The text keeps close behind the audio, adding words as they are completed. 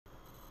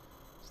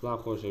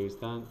سڵاو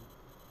خۆشەویستان،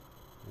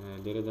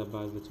 لێرەدا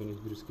باز لە چۆنی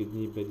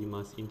دروستکردنی بەدی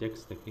ماس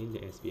ئیندێکس دەکەین لە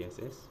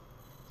SPSS.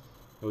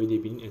 ئەوەی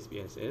دەبینین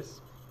SPSS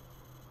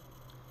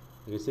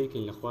ئەگەر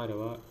سەیرکەین لە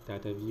خوارەوە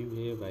داتا ڤیو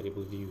هەیە،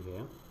 ڤاریبڵ ڤیو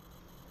هەیە.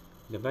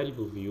 لە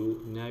ڤاریبڵ ڤیو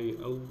ناوی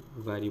ئەو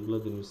ڤاریبڵە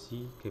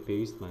دەنووسی کە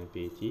پێویستمان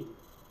پێیەتی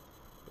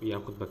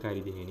یاخود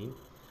بەکاری دەهێنین.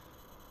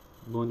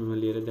 بۆ نمونە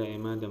لێرەدا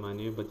ئێمە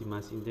دەمانەوێت بەدی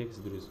ماس ئیندێکس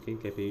دروست بکەین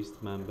کە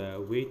پێویستمان بە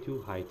ویت و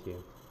هایت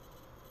هەیە.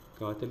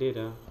 کەواتە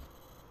لێرە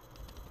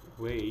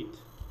weight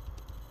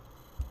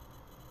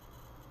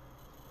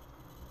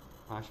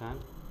پاشان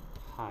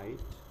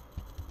height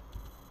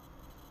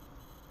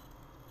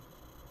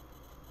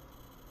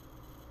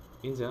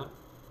اینجا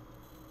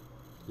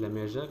لە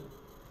measure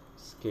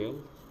scale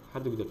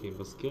هەردووک دەکەین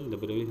بە scale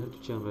لەبەرەوەی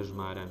هەردووچیان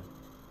ڕێژمارەن.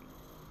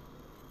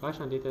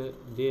 پاشان دێتە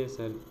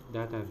سەر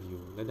data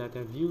view. لە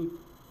data view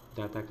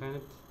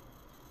داتاکانت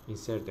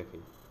insert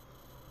دەکەین،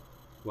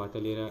 واتە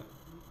لێرە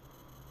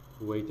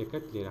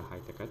weighتەکەت، لێرە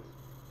هایتەکەت.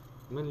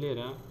 من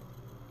لێرە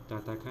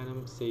داتاکانم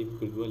سیڤ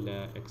کردووە لە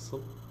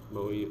ئەکسڵ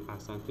بەوەی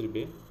ئاسانتر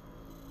بێ،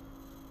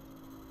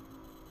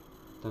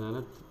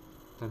 تەنانەت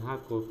تەنها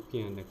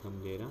کۆپیان دەکەم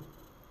لێرە،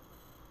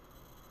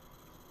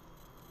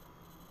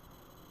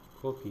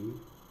 کۆپی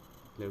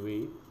لە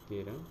weight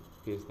لێرە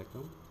پێست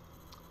دەکەم،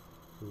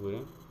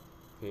 گورە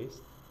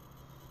پێست.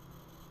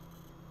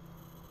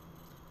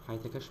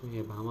 هایتەکەشم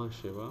هەیە بە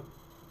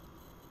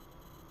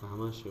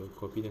هەمان شێوە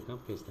کۆپی دەکەم،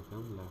 پێست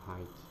دەکەم لە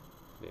هایت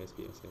لە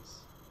SPSS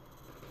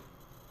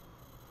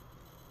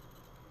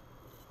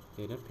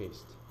لێرە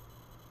پێست.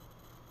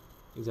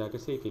 ئینجا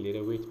کەسێکە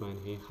لێرە ویتمان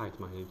هەیە،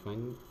 هایتمان هەیە،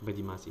 دەتوانین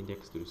بەدی ماس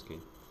ئیندێکس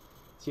دروستکەین.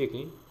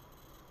 چیەکەین؟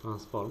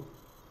 ترانسفۆرم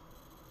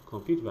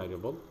کۆمپیوت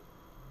ڤاریبڵ.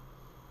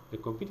 لە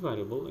کۆمپیوت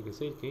ڤاریبڵ ئەگەر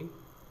سەیرکەین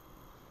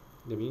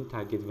دەبینین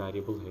تارگێت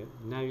ڤاریبڵ هەیە،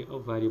 ناوی ئەو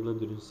ڤاریبڵە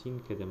دروستین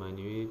کە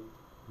دەمانەوێت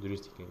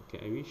دروستیکەین، کە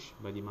ئەویش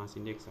بەدی ماس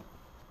ئیندێکسە.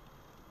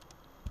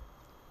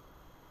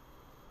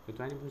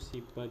 دەتوانین بنووسی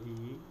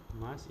بەدی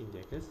ماس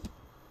ئیندێکس،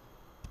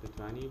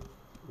 دەتوانین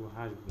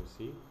وەهاش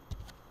بنووسی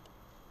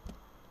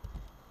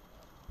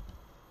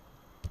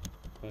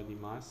body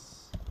mass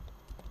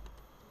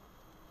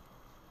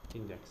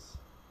index.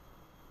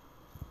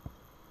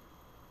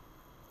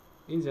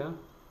 اینجا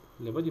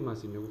لە body mass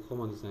index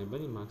خۆمان دەزانین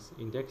body mass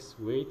index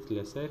weight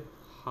لەسەر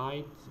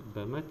height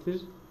بە مەتر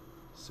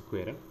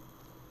سکوێرە.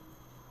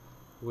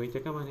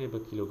 weighتەکەمان هەیە بە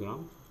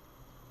کیلۆگرام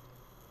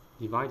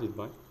divided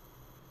by،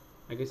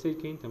 ئەگەر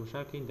سەیرکەین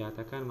تەماشاکەین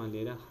داتاکانمان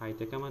لێرە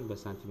هایتەکەمان بە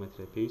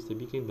سانتیمەترە، پێویستە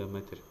بیکەین بە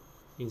مەتر،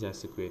 اینجا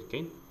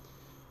سکوێرکەین.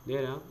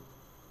 لێرە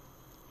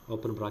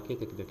open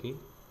bracketێک دەکەین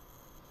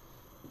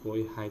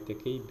بۆی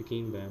هایتەکەی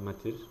بکەین بە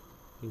مەتر،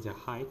 اینجا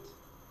height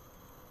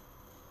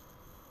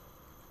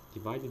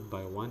divided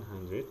by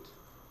 100،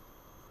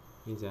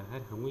 اینجا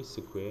هەر هەمووی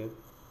سکوێر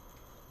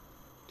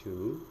 2،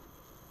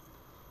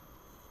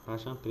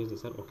 پاشان پرێز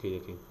لەسەر ئۆکەی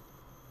دەکەین.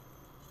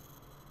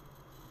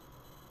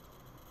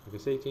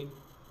 ئەگەر سەیرکەین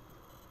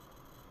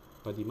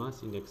بەدی ماس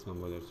ئیندێکسمان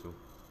بۆ دەرچوو،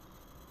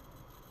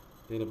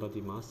 لێرە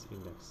بەدی ماس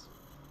ئیندێکس.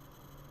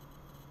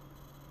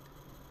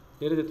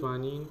 لێرە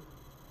دەتوانین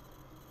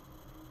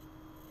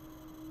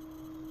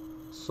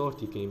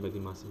سۆرتی کەین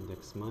بەدی ماس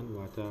ئیندێکسمان،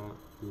 واتە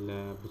لە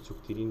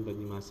بچووکترین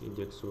بەدی ماس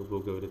ئیندێکسەوە بۆ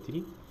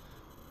گەورەترین،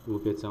 بۆ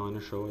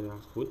پێچەوانەشەوە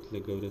یاخود لە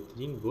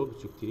گەورەترین بۆ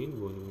بچووکترین.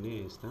 بۆ نمونە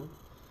ئێستا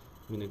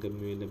من ئەگەر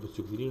بموێت لە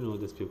بچووکترینەوە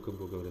دەست پێ بکەم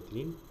بۆ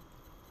گەورەترین،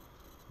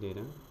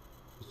 لێرە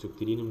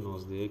بچووکترینم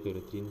 19،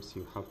 گەورەترین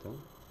 37،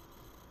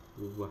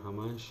 و بە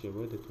هەمان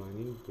شێوە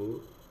دەتوانین بۆ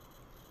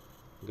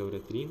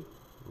گەورەترین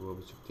بۆ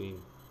بچووکترین.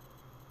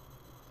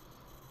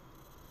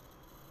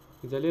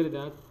 اینجا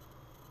لێرەدا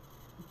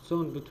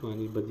چۆن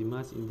بتوانید بەدی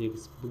ماس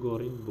ئیندێکس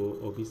بگۆڕین بۆ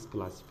obese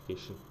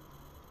classification.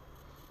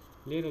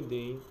 لێرە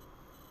دەین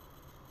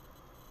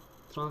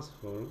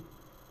transform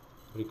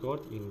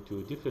record into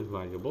different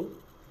variable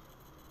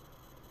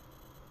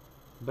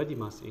body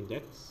mass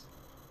index،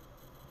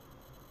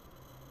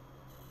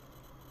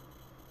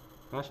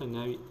 پاشان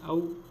ناوی ئەو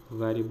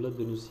ڤاریبڵە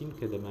دەنووسین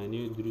کە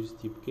دەمانەوێت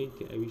دروستی بکەین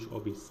کە ئەویش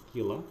obese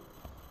scale.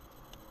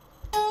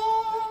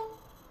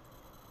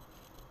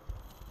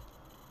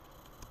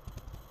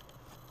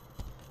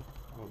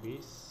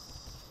 Obese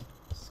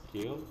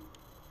scale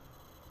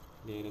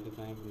لێرە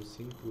دەتوانین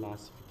بنووسین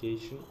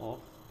classification of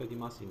body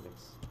mass index،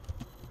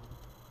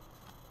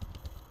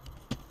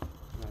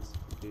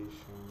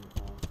 classification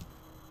of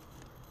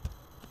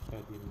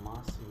body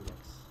mass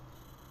index.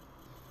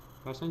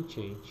 پاشان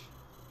change،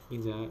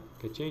 اینجا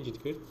کە چێنجت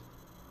کرد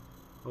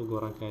ئەو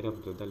گۆڕانکاریە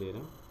بدۆدە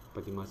لێرە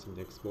body mass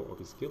index بۆ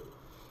obese scale.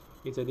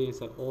 اینجا دێن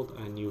سەر old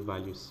and new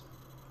values.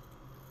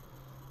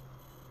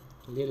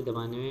 لێرە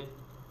دەمانەوێت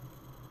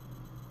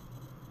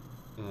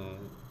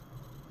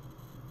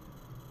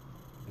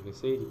ئەگەر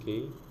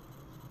سەیریکەی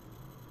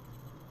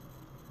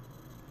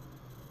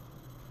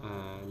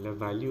لە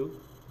ڤالیو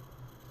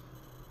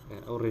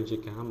ئەو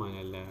ڕێنجێکە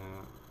هەمانە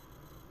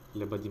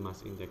لە body mass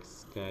index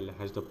کە لە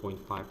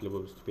 18.5 لە بۆ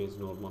 25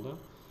 نۆرمەڵە،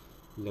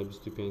 لە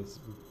 25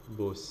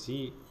 بۆ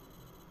 30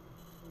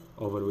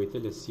 ئۆڤەروێتە،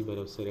 لە 30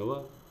 بەرەو سەرەوە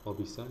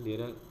ئۆبیسە.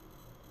 لێرە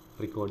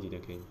ڕیکۆردی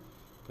دەکەین،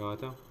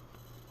 کەواتە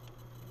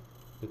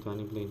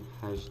دەتوانین بڵێن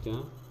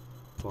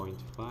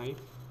 18.5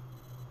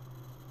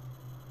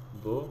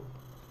 بۆ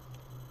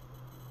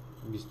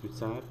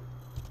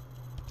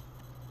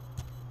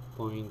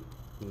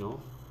 24.9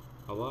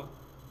 ئەوە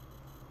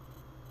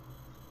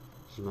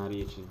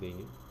ژمارەیەکی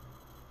دەینێ.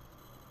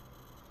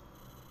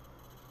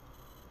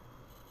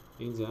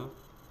 اینجا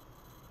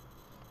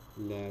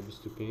لە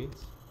 25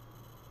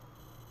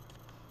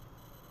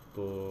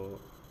 بۆ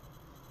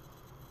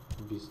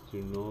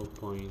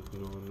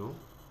 29.99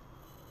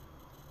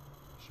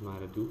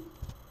 ژمارە 2.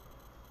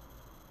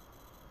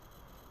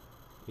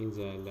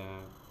 اینجا لە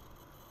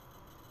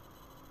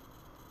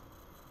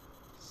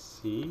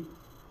سی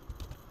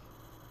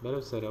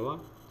بەرەو سەرەوە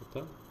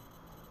دەتە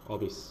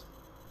ئۆبیس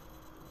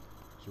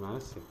ژمارە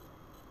 3.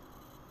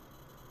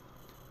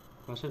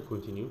 پاشان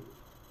کۆنتینیو،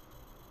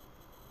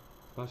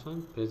 پاشان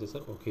پێش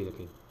لەسەر ئۆکەی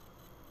دەکەین.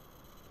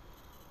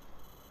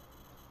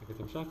 ئەگەر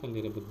تەماشاکەن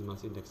لێرە بەدی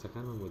ماس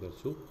ئیندەکسەکانمان بۆ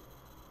دەرچوو،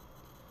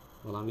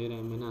 بەڵام لێرە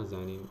ئەمە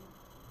نازانین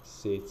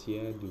سێ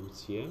چییە، دوو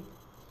چییە،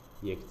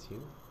 یەک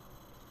چییە،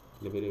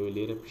 لەبەرەوە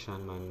لێرە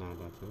پیشانمان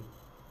ناداتن.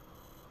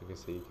 ئەگەر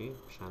سەیکەین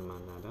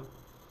پیشانمان نادا،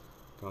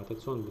 کەواتە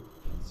چۆن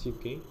چی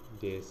بکەین؟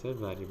 دێ سەر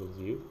ڤاریبڵ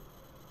ڤیو،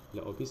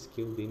 لە Obese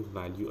Scale دێین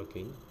ڤالیو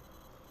ئەەکەین.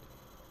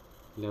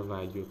 لە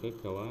ڤالیوکە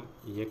کەوا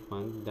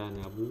یەکمان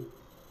دانابوو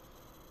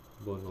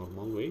بۆ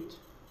نۆرمال ویت،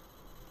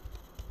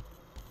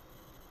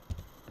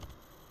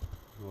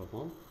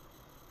 نۆرمال،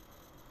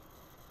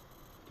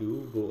 دوو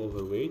بۆ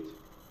ئۆڤەرویت،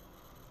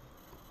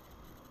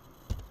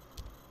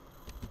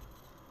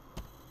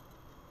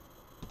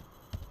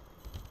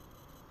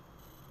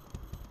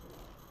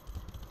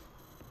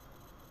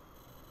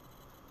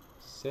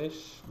 سێش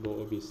بۆ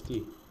ئۆبیستی،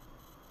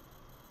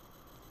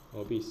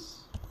 ئۆبیس،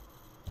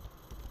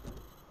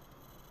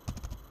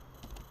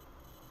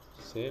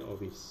 سێ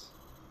ئۆبیس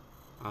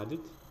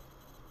عادت،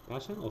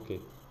 پاشان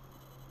ئۆکەی.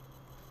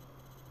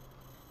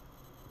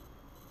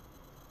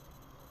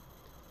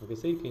 ئەگەر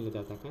سەیر بکەین لە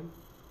داتاکان،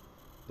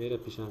 لێرە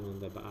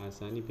پیشانماندا بە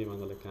ئاسانی پێمان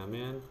دەڵێ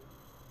کامیان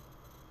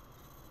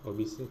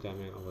ئۆبیسن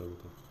کامیان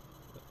ئۆڤەرویتە.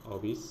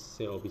 ئۆبیس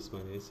سێ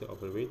ئۆبیسمان هەیە، سێ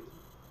ئۆڤەرویت،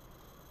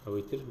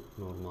 ئەوەی تر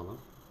نۆرماڵە.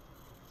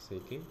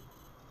 سەیرکەین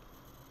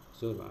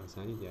زۆر بە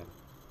ئاسانی دیارە.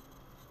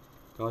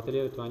 کەواتە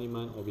لێرە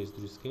توانیمان ئۆبیس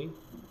دروستکەین،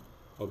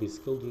 Obese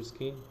Scale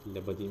دروستکەین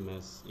لە بەدی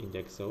ماس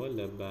ئیندەکسەوە،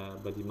 لە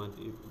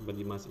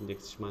بەدی ماس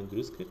ئیندەکسشمان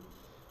دروست کرد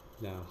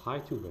لە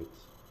هایت و ویت.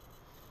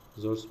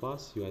 زۆر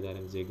سوپاس،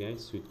 هیوادارم جێگای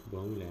سوود بۆ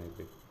هەموو لایەک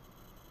بێت.